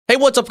Hey,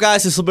 what's up,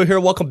 guys? It's Silver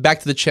here. Welcome back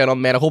to the channel,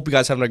 man. I hope you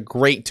guys are having a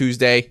great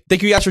Tuesday.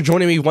 Thank you guys for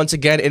joining me once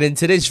again. And in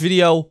today's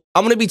video,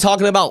 I'm going to be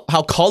talking about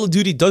how Call of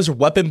Duty does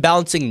weapon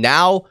balancing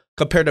now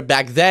compared to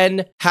back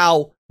then,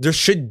 how there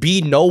should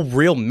be no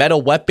real meta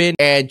weapon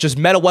and just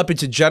meta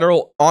weapons in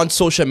general on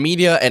social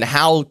media, and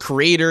how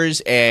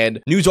creators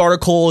and news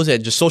articles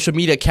and just social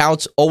media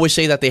accounts always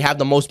say that they have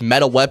the most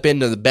meta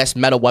weapon or the best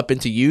meta weapon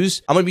to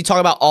use. I'm going to be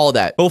talking about all of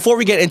that. But before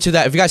we get into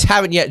that, if you guys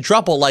haven't yet,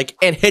 drop a like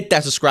and hit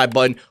that subscribe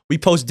button. We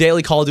post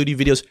daily Call of Duty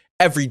videos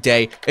every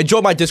day, and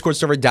join my Discord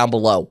server down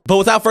below. But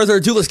without further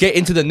ado, let's get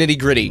into the nitty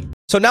gritty.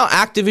 So now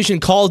Activision,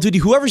 Call of Duty,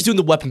 whoever's doing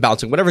the weapon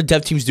balancing, whatever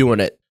dev team's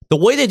doing it, the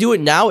way they do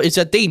it now is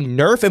that they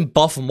nerf and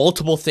buff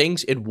multiple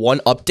things in one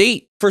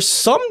update. For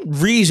some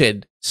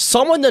reason,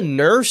 some of the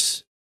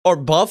nerfs or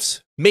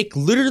buffs make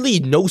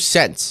literally no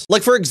sense.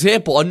 Like, for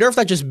example, a nerf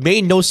that just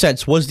made no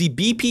sense was the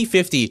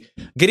BP-50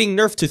 getting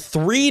nerfed to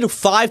 3 to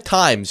 5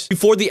 times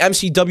before the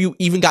MCW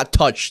even got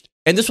touched.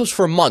 And this was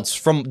for months,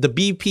 from the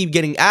BP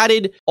getting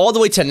added all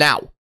the way to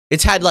now.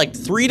 It's had like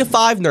 3 to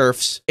 5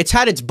 nerfs. It's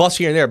had its buffs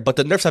here and there, but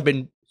the nerfs have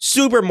been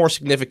super more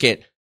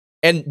significant.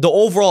 And the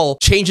overall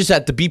changes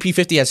that the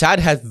BP-50 has had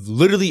have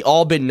literally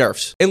all been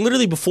nerfs. And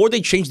literally before they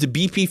changed the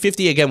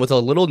BP-50 again with a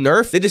little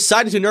nerf, they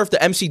decided to nerf the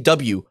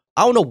MCW.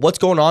 I don't know what's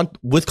going on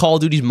with Call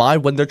of Duty's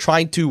mind when they're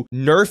trying to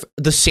nerf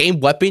the same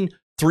weapon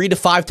 3 to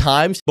 5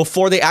 times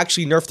before they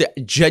actually nerf the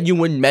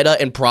genuine meta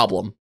and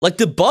problem. Like,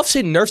 the buffs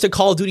and nerfs to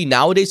Call of Duty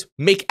nowadays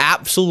make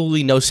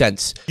absolutely no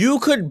sense. You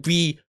could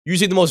be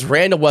using the most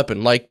random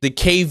weapon, like the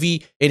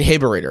KV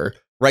inhibitor,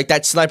 right?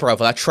 That sniper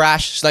rifle, that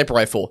trash sniper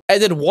rifle.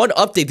 And then one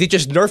update, they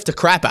just nerfed the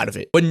crap out of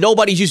it, but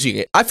nobody's using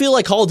it. I feel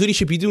like Call of Duty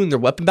should be doing their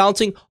weapon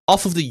balancing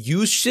off of the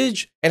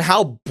usage and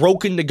how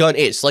broken the gun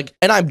is. Like,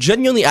 and I'm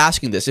genuinely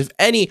asking this, if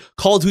any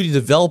Call of Duty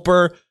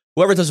developer,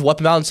 whoever does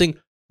weapon balancing,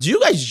 do you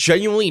guys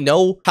genuinely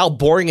know how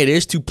boring it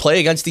is to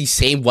play against the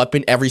same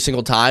weapon every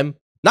single time?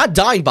 Not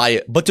dying by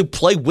it, but to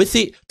play with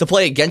it, to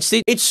play against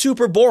it, it's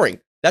super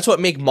boring. That's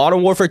what make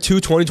Modern Warfare 2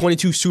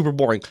 2022 super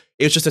boring.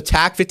 It's just a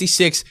TAC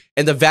 56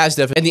 and the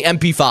Vazdev and the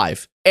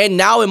MP5. And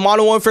now in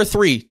Modern Warfare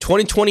 3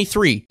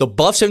 2023, the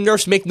buffs and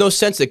nerfs make no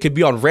sense. They could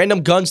be on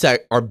random guns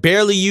that are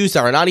barely used,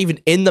 that are not even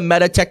in the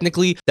meta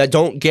technically, that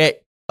don't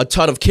get a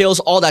ton of kills,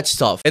 all that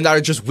stuff, and that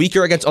are just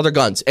weaker against other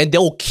guns. And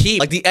they'll keep,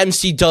 like the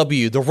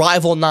MCW, the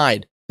Rival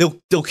 9,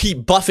 They'll keep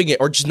buffing it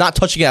or just not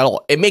touching it at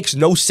all. It makes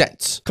no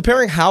sense.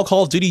 Comparing how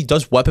Call of Duty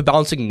does weapon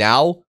balancing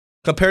now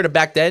compared to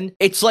back then,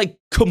 it's like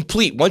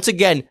complete, once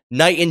again,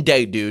 night and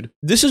day, dude.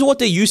 This is what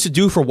they used to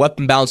do for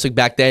weapon balancing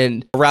back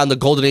then, around the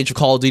golden age of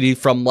Call of Duty,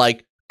 from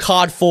like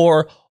COD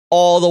 4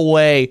 all the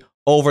way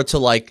over to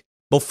like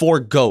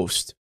before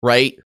Ghost,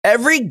 right?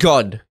 Every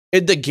gun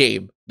in the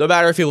game, no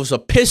matter if it was a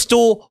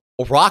pistol,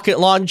 a rocket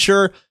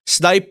launcher,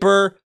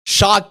 sniper,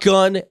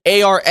 shotgun,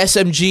 AR,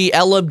 SMG,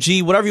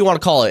 LMG, whatever you want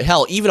to call it.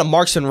 Hell, even a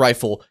marksman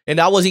rifle. And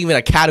that wasn't even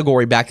a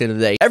category back in the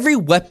day. Every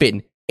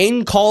weapon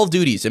in Call of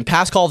Duties and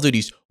past Call of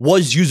Duties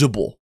was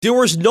usable. There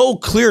was no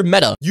clear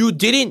meta. You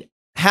didn't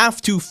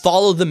have to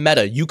follow the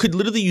meta. You could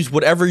literally use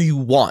whatever you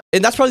want.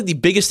 And that's probably the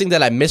biggest thing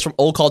that I miss from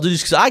old Call of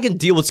Duties, because I can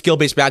deal with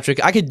skill-based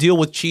matchmaking. I can deal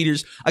with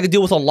cheaters. I can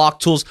deal with unlock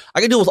tools.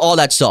 I can deal with all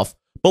that stuff.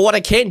 But what I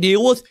can't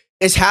deal with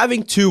is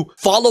having to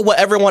follow what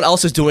everyone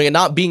else is doing and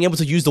not being able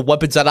to use the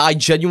weapons that I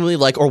genuinely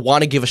like or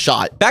want to give a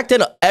shot. Back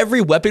then, every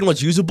weapon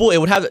was usable. It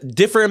would have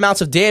different amounts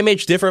of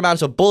damage, different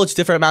amounts of bullets,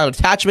 different amount of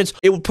attachments.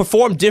 It would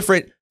perform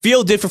different,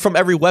 feel different from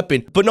every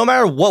weapon. But no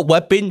matter what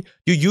weapon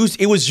you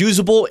used, it was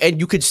usable and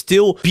you could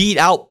still beat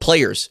out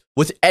players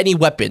with any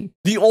weapon.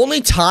 The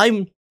only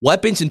time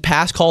weapons in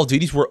past Call of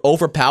Duties were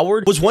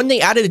overpowered was when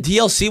they added a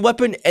DLC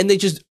weapon and they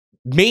just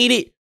made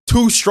it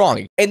too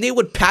strong. And they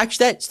would patch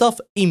that stuff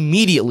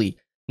immediately.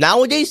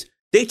 Nowadays,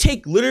 they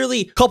take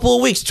literally a couple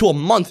of weeks to a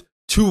month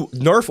to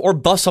nerf or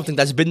buff something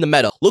that's been the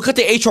meta. Look at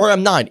the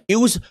HRM9. It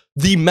was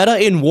the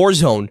meta in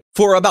Warzone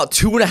for about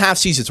 2.5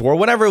 seasons, or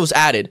whenever it was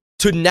added,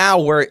 to now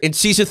where in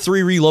Season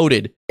 3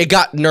 Reloaded, it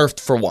got nerfed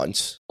for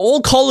once.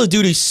 Old Call of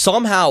Duty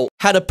somehow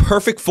had a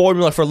perfect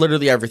formula for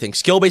literally everything.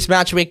 Skill-based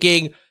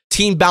matchmaking,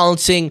 team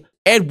balancing,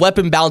 and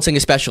weapon balancing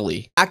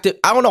especially. I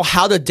don't know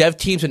how the dev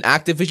teams and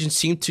Activision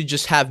seem to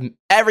just have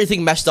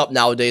everything messed up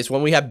nowadays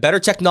when we have better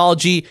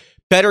technology,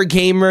 better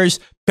gamers,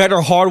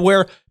 better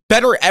hardware,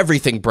 better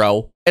everything,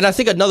 bro. And I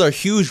think another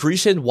huge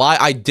reason why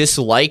I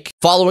dislike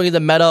following the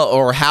meta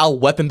or how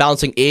weapon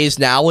balancing is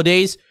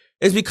nowadays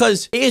is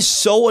because it is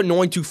so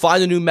annoying to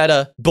find a new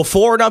meta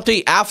before an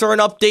update, after an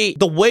update.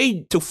 The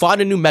way to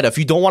find a new meta, if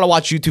you don't want to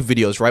watch YouTube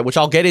videos, right, which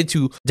I'll get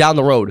into down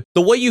the road,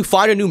 the way you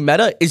find a new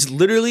meta is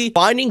literally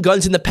finding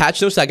guns in the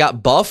patch notes that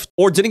got buffed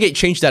or didn't get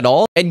changed at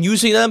all and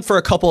using them for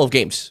a couple of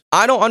games.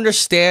 I don't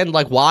understand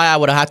like why I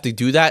would have to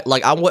do that.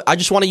 Like, I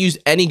just want to use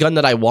any gun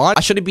that I want.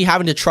 I shouldn't be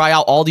having to try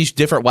out all these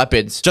different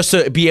weapons just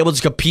to be able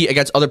to compete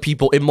against other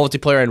people in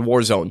multiplayer and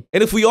Warzone.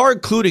 And if we are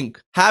including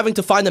having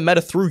to find the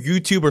meta through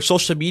YouTube or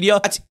social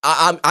media,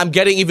 I'm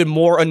getting even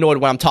more annoyed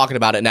when I'm talking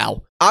about it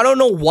now. I don't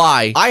know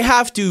why I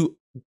have to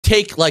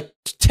take like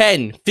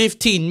 10,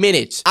 15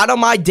 minutes out of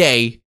my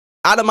day,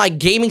 out of my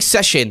gaming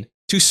session,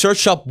 to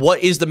search up what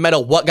is the meta,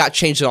 what got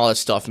changed and all that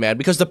stuff, man.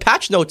 Because the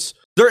patch notes,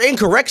 they're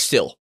incorrect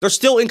still. They're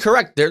still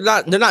incorrect. They're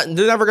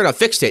never gonna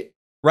fix it,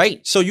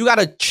 right? So you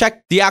gotta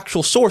check the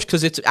actual source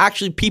because it's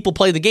actually people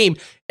playing the game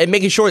and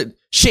making sure that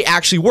shit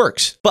actually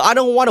works. But I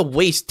don't want to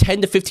waste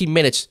 10 to 15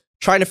 minutes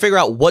trying to figure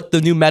out what the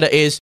new meta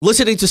is,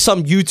 listening to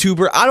some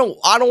YouTuber. I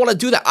don't want to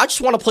do that. I just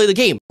want to play the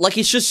game. Like,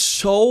 it's just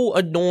so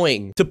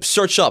annoying to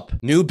search up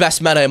new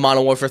best meta in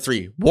Modern Warfare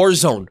 3,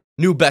 Warzone,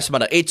 new best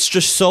meta. It's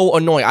just so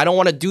annoying. I don't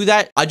want to do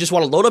that. I just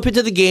want to load up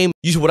into the game,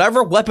 use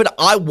whatever weapon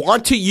I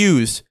want to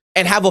use,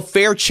 and have a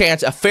fair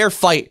chance, a fair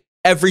fight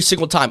every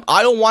single time.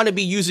 I don't want to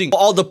be using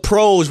all the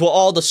pros, well,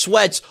 all the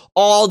sweats,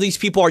 all these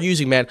people are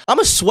using, man. I'm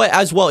a sweat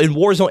as well in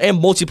Warzone and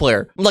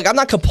multiplayer. Like, I'm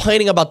not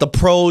complaining about the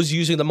pros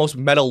using the most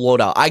meta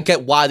loadout. I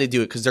get why they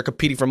do it because they're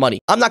competing for money.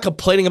 I'm not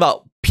complaining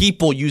about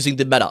people using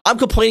the meta. I'm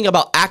complaining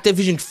about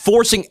Activision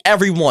forcing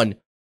everyone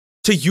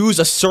to use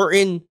a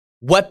certain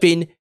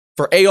weapon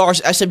for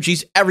ARs,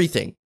 SMGs,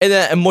 everything. And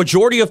then a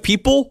majority of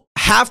people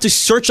have to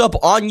search up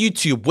on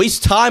YouTube,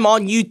 waste time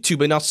on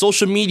YouTube and on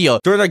social media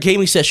during their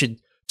gaming session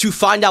to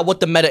find out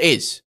what the meta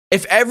is.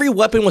 If every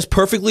weapon was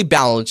perfectly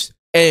balanced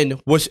and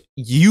was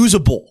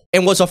usable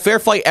and was a fair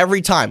fight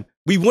every time,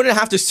 we wouldn't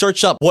have to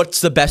search up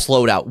what's the best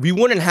loadout. We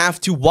wouldn't have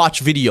to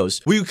watch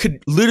videos. We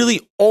could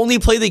literally only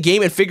play the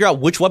game and figure out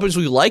which weapons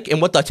we like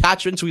and what the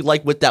attachments we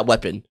like with that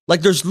weapon.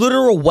 Like, there's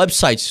literal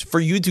websites for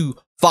you to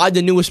find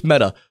the newest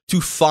meta, to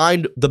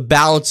find the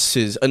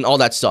balances and all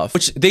that stuff,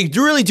 which they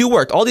really do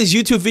work. All these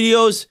YouTube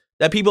videos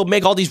that people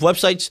make, all these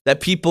websites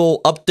that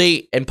people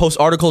update and post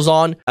articles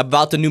on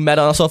about the new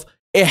meta and stuff,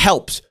 it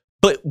helps.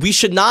 But we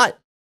should not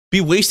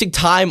be wasting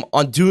time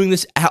on doing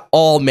this at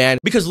all, man.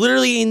 Because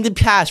literally in the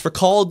past for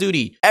Call of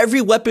Duty,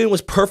 every weapon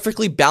was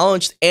perfectly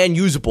balanced and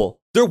usable.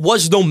 There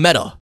was no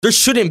meta. There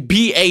shouldn't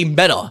be a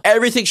meta.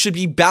 Everything should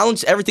be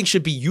balanced. Everything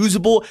should be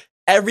usable.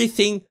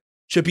 Everything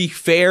should be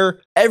fair.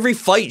 Every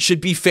fight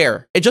should be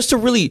fair. And just to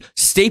really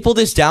staple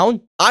this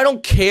down, I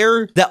don't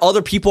care that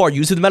other people are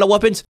using the meta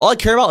weapons. All I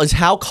care about is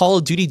how Call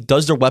of Duty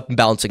does their weapon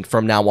balancing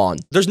from now on.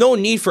 There's no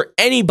need for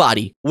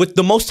anybody with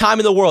the most time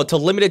in the world to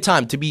limited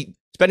time to be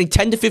spending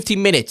 10 to 15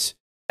 minutes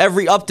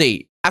every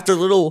update after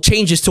little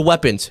changes to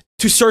weapons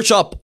to search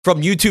up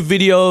from YouTube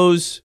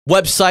videos,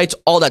 websites,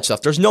 all that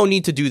stuff. There's no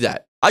need to do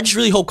that. I just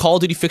really hope Call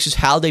of Duty fixes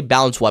how they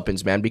balance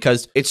weapons, man,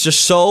 because it's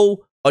just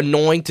so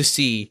annoying to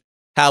see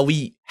how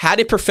we had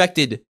it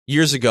perfected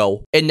years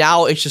ago, and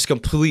now it's just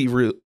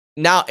completely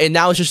now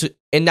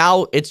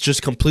it's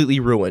just completely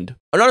ruined.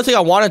 Another thing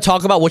I want to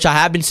talk about, which I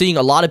have been seeing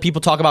a lot of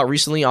people talk about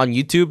recently on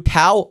YouTube,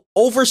 how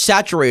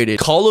oversaturated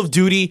Call of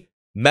Duty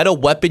meta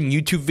weapon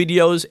YouTube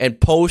videos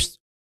and posts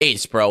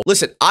is, bro.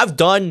 Listen, I've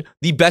done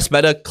the best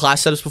meta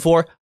class setups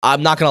before.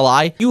 I'm not gonna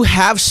lie. You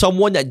have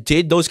someone that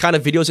did those kind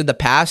of videos in the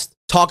past,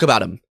 talk about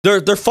them.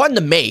 They're fun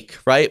to make,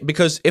 right?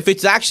 Because if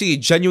it's actually a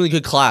genuinely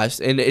good class,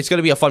 and it's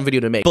gonna be a fun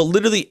video to make. But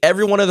literally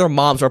every one of their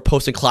moms are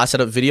posting class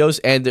setup videos,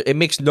 and it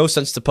makes no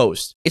sense to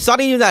post. It's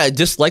not even that I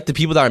dislike the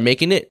people that are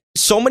making it.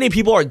 So many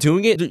people are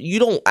doing it. You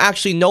don't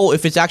actually know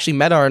if it's actually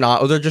meta or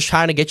not, or they're just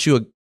trying to get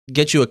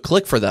you a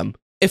click for them.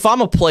 If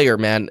I'm a player,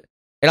 man,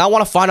 and I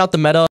want to find out the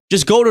meta,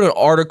 just go to an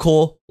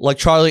article like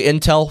Charlie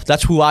Intel.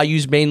 That's who I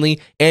use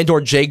mainly, and or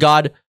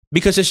JGod,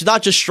 because it's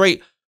not just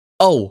straight,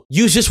 oh,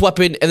 use this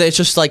weapon, and then it's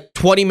just like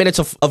 20 minutes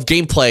of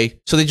gameplay,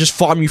 so they just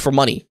farm you for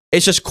money.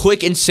 It's just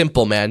quick and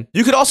simple, man.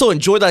 You could also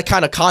enjoy that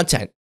kind of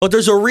content, but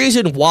there's a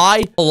reason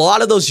why a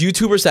lot of those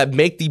YouTubers that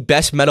make the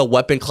best meta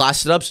weapon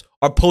class setups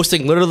are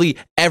posting literally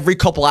every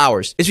couple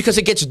hours. It's because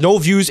it gets no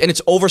views and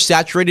it's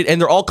oversaturated, and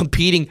they're all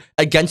competing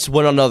against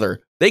one another.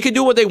 They can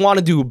do what they want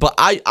to do, but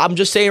I'm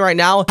just saying right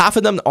now, half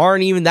of them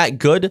aren't even that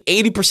good.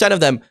 80% of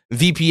them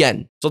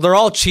VPN. So they're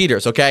all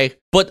cheaters, okay?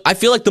 But I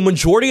feel like the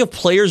majority of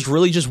players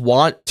really just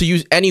want to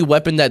use any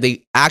weapon that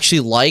they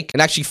actually like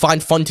and actually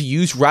find fun to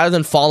use rather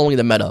than following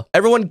the meta.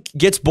 Everyone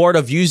gets bored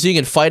of using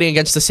and fighting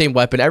against the same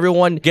weapon.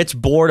 Everyone gets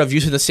bored of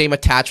using the same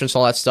attachments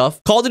and all that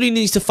stuff. Call of Duty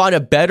needs to find a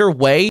better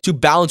way to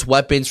balance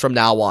weapons from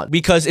now on,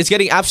 because it's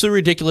getting absolutely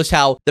ridiculous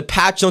how the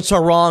patch notes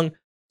are wrong.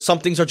 Some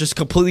things are just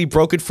completely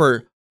broken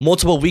for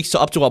multiple weeks to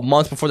up to a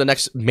month before the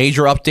next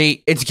major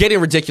update. It's getting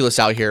ridiculous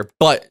out here.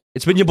 But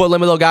it's been your boy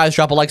Limilo, guys.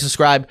 Drop a like,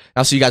 subscribe, and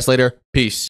I'll see you guys later. Peace.